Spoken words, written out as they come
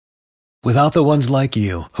Without the ones like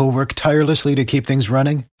you, who work tirelessly to keep things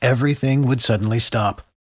running, everything would suddenly stop.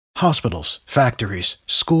 Hospitals, factories,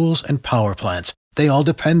 schools, and power plants, they all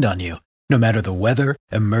depend on you. No matter the weather,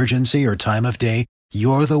 emergency, or time of day,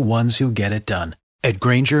 you're the ones who get it done. At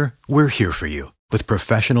Grainger, we're here for you with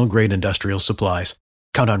professional-grade industrial supplies.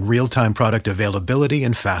 Count on real-time product availability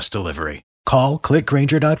and fast delivery. Call,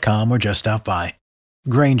 clickgrainger.com, or just stop by.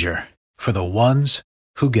 Grainger, for the ones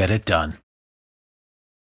who get it done.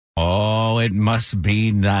 Oh, it must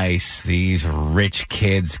be nice, these rich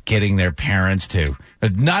kids getting their parents to,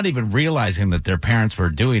 not even realizing that their parents were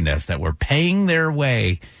doing this, that were paying their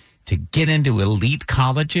way to get into elite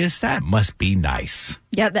colleges. That must be nice.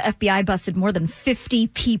 Yeah, the FBI busted more than 50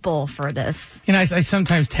 people for this. You know, I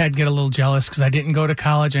sometimes, Ted, get a little jealous because I didn't go to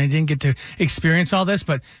college and I didn't get to experience all this.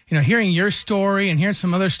 But, you know, hearing your story and hearing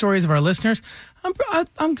some other stories of our listeners,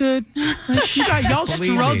 I'm good. Y'all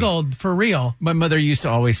struggled for real. My mother used to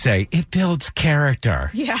always say, it builds character.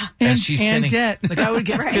 Yeah. As she's and sending, debt. Like I would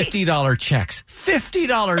get Right. $50 checks.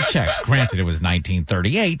 $50 checks. Granted, it was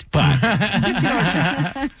 1938, but $50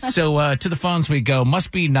 checks. So to the phones we go.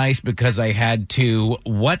 Must be nice because I had to,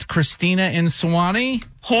 what, Christina in Sewanee?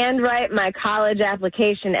 Handwrite my college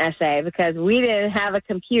application essay because we didn't have a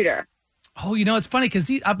computer. Oh, you know, it's funny because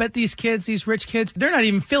I bet these kids, these rich kids, they're not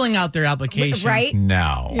even filling out their application. Right?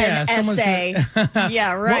 No. Yeah, An someone's essay.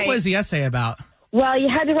 Yeah, right. What was the essay about? Well, you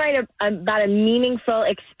had to write about a meaningful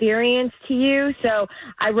experience to you. So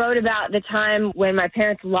I wrote about the time when my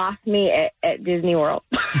parents lost me at Disney World.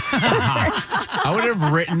 I would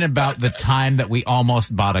have written about the time that we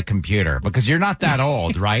almost bought a computer because you're not that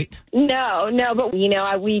old, right? No, but you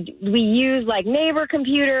know, we use like neighbor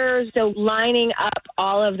computers. So lining up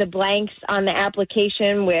all of the blanks on the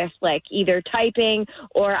application with like either typing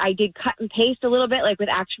or I did cut and paste a little bit, like with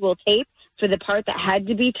actual tape for the part that had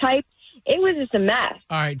to be typed. It was just a mess.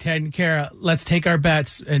 All right, Ted and Kara, let's take our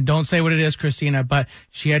bets. And don't say what it is, Christina, but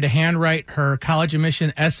she had to handwrite her college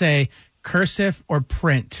admission essay, cursive or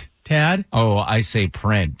print. Ted? Oh, I say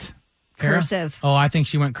print. Kara? Cursive. Oh, I think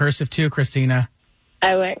she went cursive too, Christina.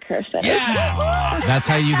 I went cursive. Yeah. That's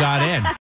how you got in.